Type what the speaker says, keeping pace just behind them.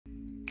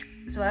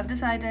So I've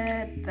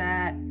decided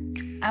that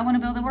I want to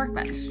build a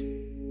workbench,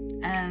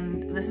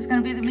 and this is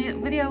going to be the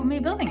video of me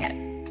building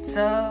it.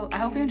 So I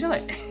hope you enjoy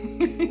it.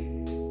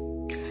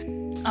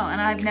 Oh,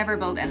 and I've never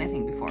built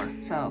anything before,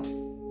 so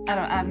I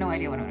have no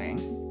idea what I'm doing.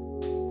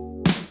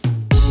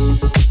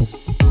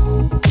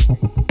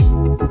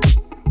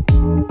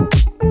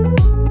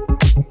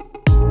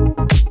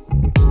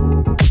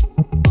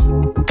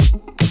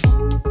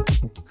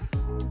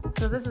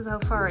 So this is how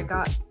far I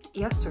got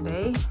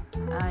yesterday.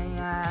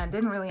 I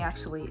didn't really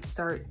actually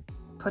start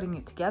putting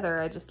it together.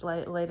 I just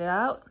laid it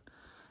out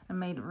and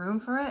made room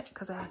for it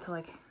because I had to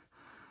like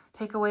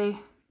take away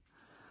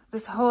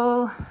this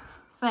whole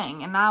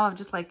thing, and now I've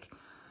just like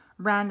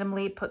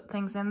randomly put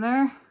things in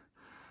there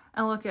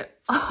and look at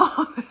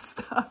all this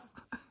stuff.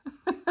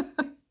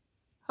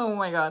 Oh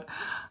my god.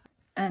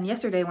 And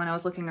yesterday when I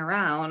was looking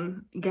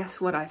around,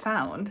 guess what I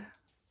found?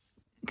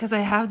 Because I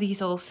have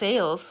these old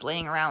sails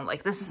laying around.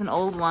 Like, this is an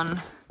old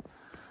one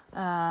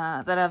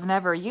that I've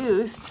never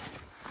used.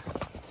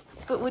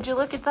 But would you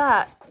look at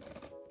that?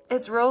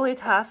 It's Rolly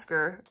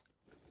Tasker.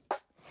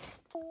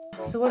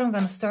 So what I'm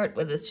going to start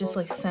with is just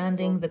like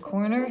sanding the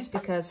corners,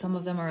 because some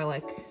of them are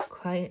like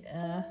quite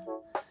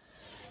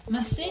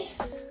messy.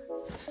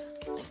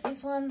 Like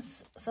these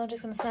ones. So I'm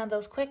just going to sand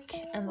those quick,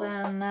 and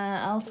then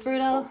I'll screw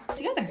it all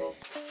together.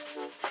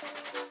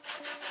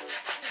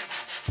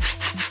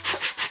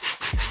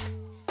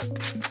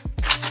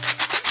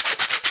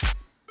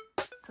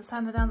 So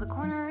sanded down the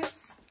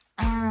corners,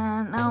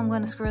 and now I'm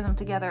going to screw them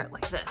together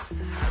like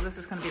this. So this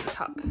is going to be the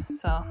top.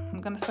 So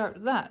I'm going to start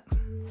with that.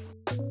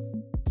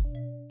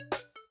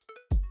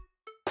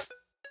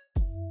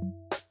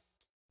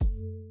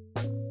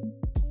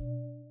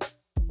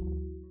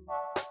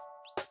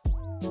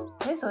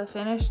 Okay, so I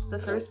finished the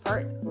first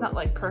part. It's not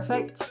like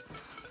perfect.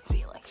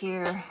 See, like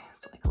here,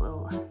 it's like a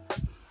little,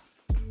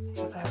 I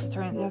guess I have to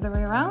turn it the other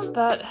way around,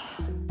 but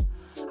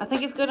I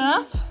think it's good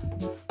enough.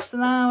 So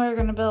now we're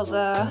gonna build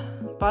the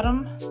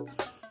bottom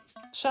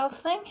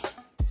shelf thing,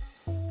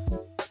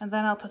 and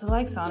then I'll put the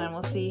legs on and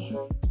we'll see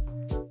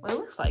what it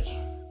looks like.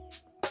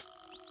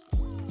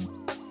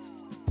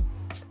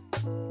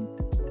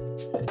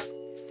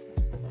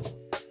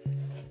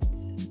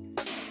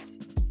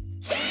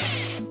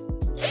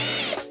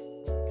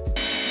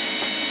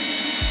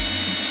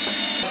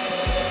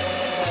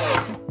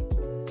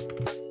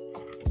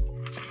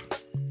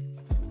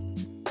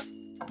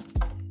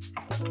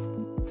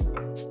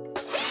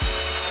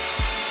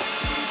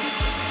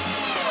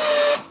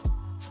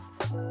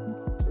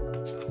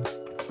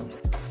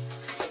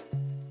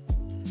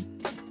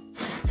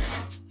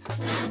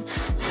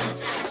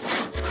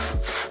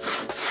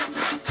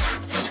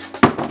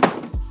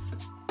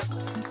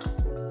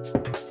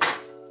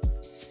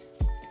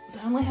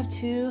 I only have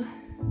 2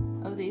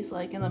 of these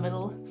like in the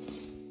middle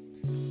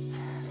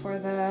for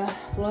the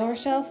lower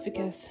shelf,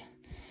 because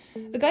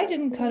the guy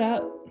didn't cut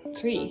out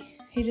 3,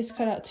 he just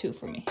cut out 2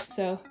 for me.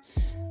 So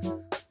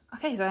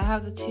okay, so I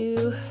have the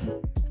 2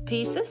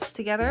 pieces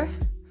together,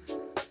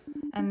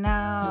 and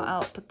now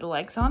I'll put the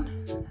legs on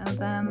and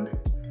then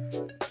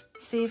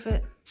see if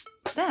it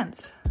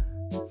stands.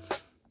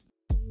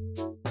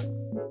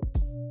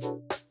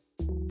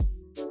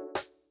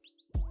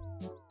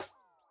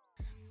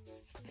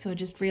 So I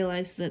just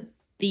realized that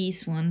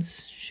these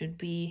ones should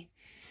be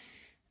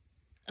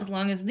as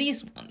long as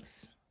these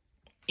ones,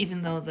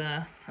 even though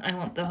I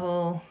want the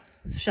whole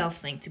shelf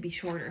thing to be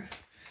shorter.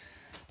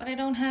 But I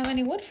don't have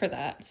any wood for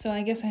that, so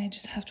I guess I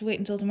just have to wait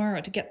until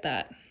tomorrow to get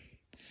that.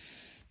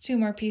 2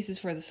 more pieces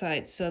for the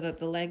sides so that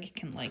the leg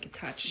can like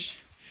attach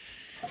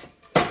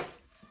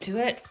to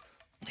it,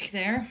 like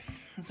there,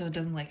 so it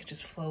doesn't like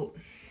just float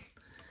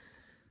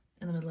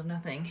in the middle of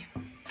nothing.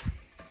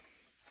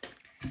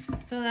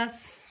 So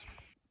that's...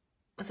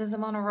 Since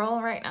I'm on a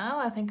roll right now,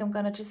 I think I'm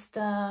gonna just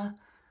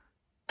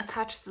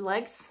attach the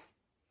legs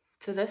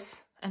to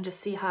this and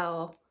just see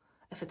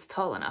if it's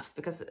tall enough,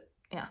 because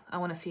yeah, I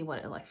want to see what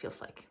it like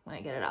feels like when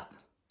I get it up.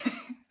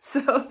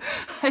 So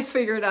I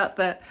figured out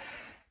that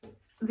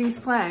these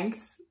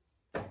planks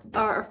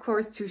are of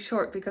course too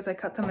short, because I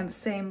cut them in the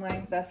same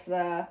length as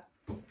the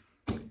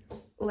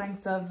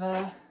length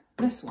of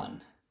this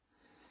one,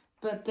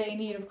 but they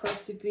need of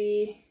course to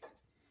be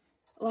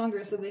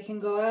longer so they can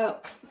go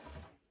out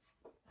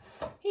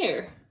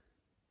here.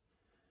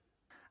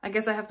 I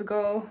guess I have to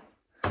go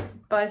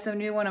buy some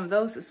new one of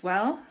those as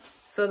well.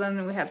 So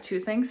then we have 2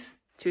 things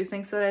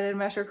that I didn't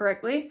measure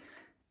correctly.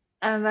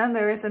 And then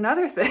there is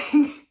another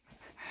thing.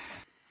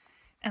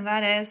 And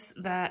that is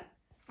that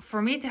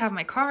for me to have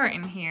my car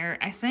in here,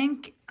 I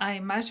think I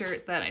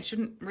measured that it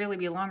shouldn't really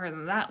be longer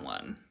than that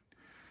one.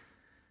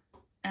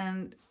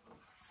 And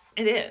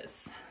it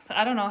is. So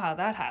I don't know how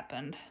that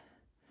happened.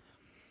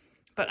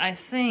 But I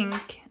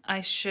think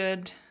I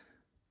should...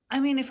 I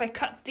mean, if I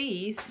cut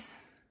these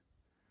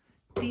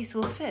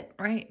will fit,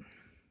 right?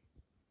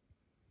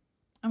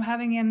 I'm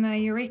having an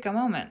eureka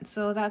moment,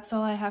 so that's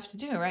all I have to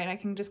do, right? I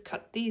can just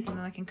cut these, and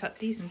then I can cut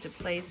these into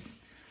place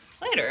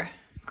later.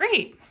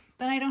 Great!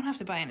 Then I don't have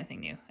to buy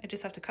anything new. I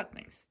just have to cut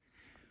things.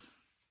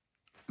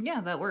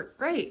 Yeah, that worked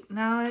great.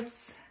 Now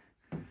it's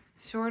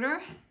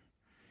shorter,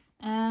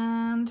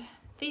 and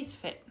these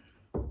fit.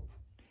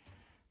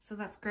 So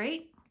that's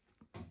great.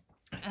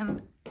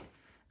 And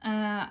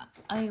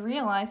I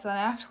realized that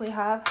I actually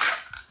have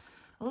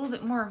a little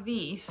bit more of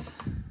these.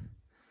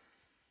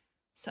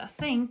 So I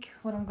think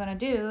what I'm gonna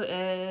do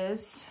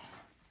is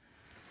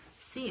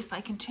see if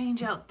I can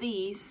change out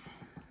these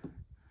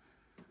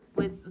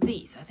with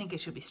these. I think it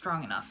should be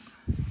strong enough.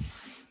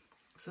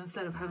 So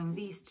instead of having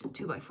these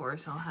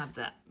 2x4s, I'll have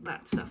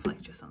that stuff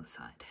like just on the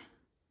side.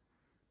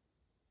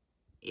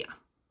 Yeah,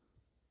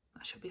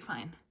 that should be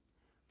fine.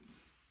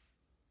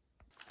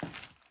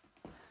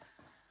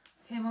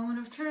 Okay, moment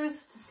of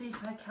truth to see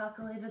if I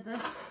calculated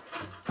this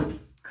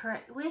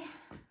correctly.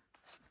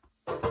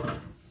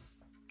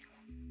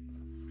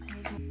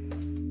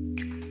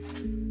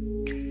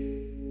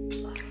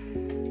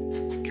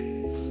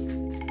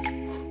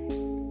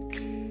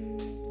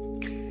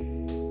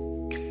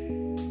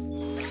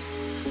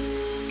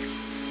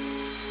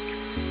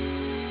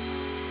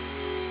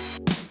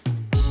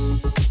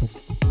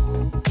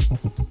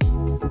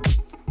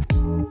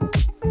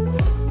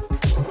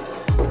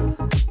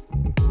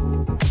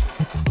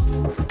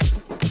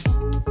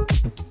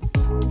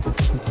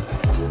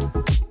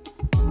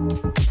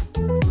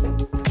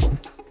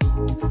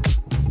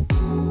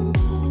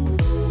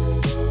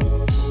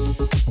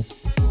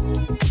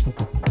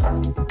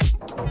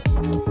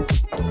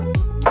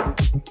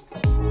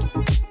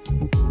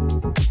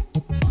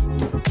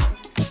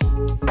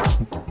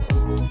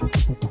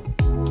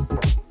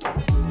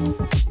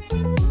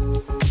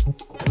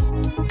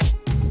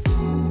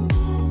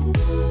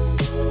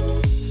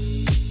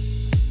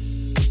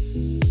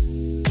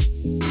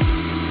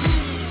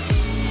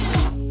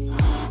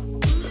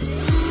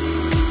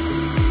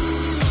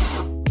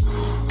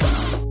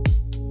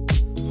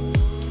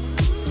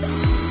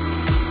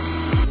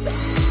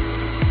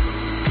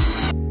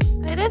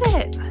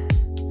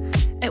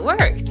 It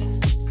worked.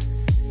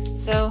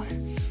 So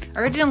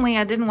originally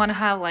I didn't want to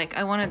have like,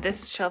 I wanted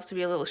this shelf to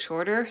be a little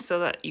shorter so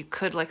that you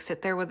could like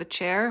sit there with a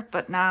chair,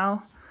 but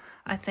now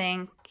I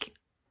think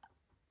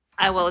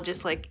I will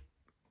just like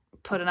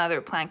put another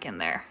plank in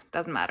there.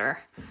 Doesn't matter.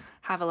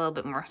 Have a little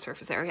bit more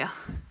surface area.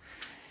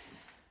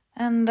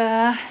 And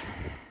yeah,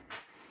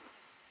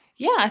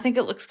 I think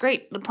it looks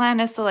great. The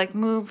plan is to like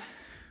move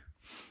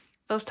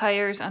those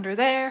tires under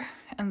there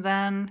and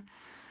then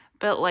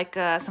built like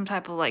some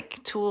type of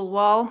like tool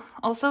wall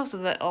also, so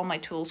that all my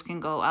tools can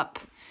go up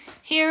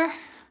here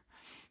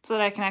so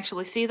that I can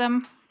actually see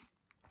them,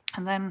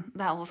 and then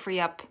that will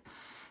free up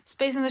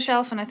space in the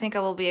shelf, and I think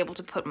I will be able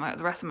to put the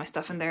rest of my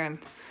stuff in there, and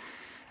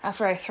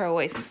after I throw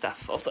away some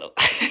stuff also.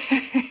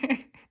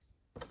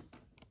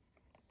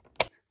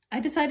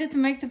 I decided to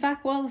make the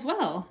back wall as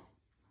well.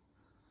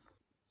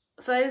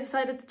 So I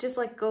decided to just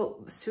like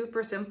go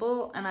super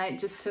simple, and I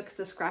just took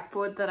the scrap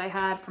wood that I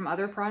had from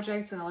other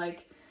projects and I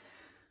like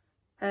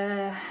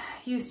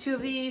use 2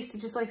 of these to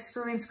just like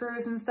screw in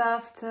screws and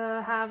stuff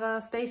to have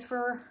a space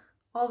for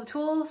all the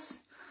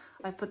tools.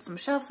 I put some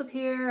shelves up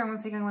here, and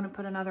I think I'm going to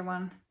put another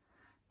one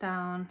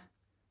down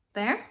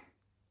there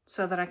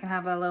so that I can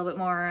have a little bit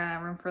more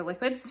room for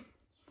liquids.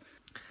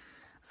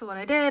 So what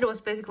I did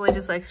was basically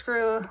just like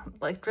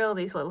drill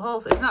these little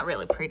holes. It's not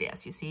really pretty,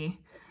 as you see,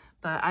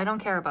 but I don't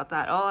care about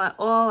that.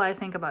 All I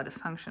think about is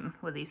function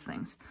with these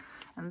things.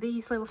 And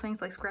these little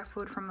things like scrap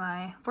wood from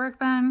my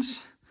workbench.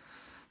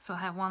 So I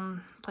have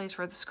one place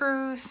for the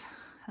screws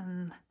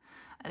and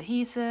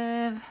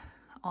adhesive,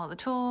 all the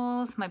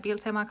tools, my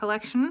Biltema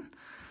collection.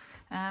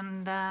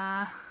 And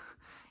yeah,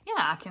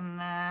 I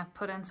can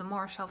put in some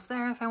more shelves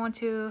there if I want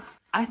to.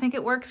 I think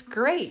it works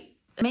great.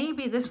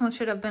 Maybe this one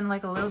should have been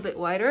like a little bit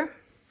wider,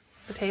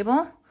 the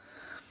table.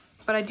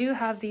 But I do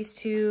have these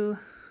 2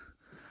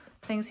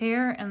 things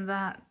here and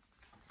that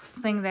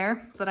thing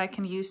there that I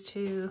can use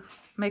to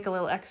make a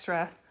little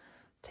extra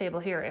table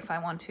here if I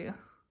want to.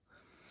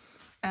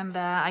 And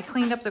I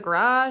cleaned up the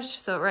garage,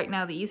 so right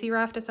now the easy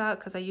raft is out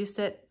because I used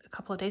it a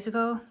couple of days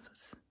ago, so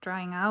it's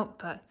drying out,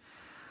 but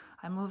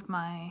I moved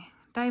my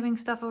diving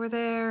stuff over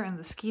there and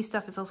the ski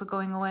stuff is also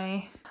going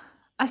away.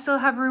 I still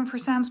have room for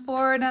Sam's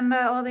board and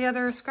all the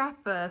other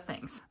scrap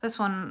things. This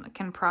one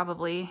can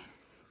probably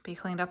be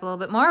cleaned up a little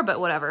bit more, but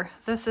whatever.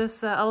 This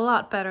is a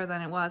lot better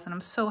than it was, and I'm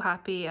so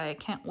happy. I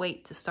can't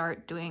wait to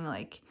start doing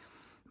like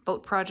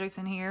boat projects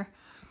in here.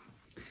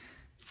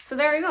 So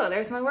there we go,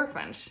 there's my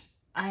workbench.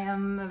 I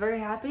am very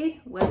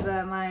happy with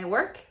my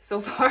work so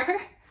far.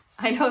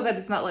 I know that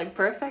it's not like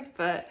perfect,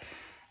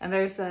 and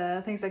there's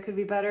things that could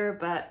be better,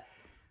 but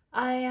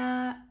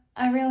I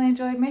really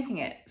enjoyed making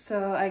it.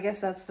 So I guess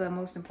that's the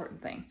most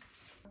important thing.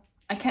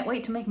 I can't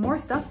wait to make more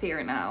stuff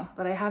here now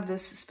that I have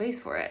this space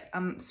for it.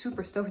 I'm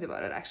super stoked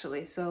about it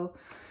actually. So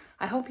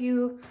I hope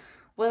you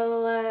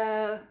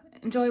will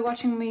enjoy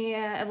watching me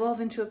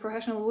evolve into a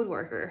professional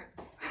woodworker.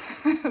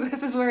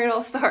 This is where it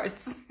all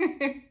starts.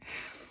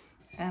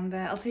 And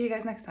I'll see you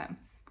guys next time.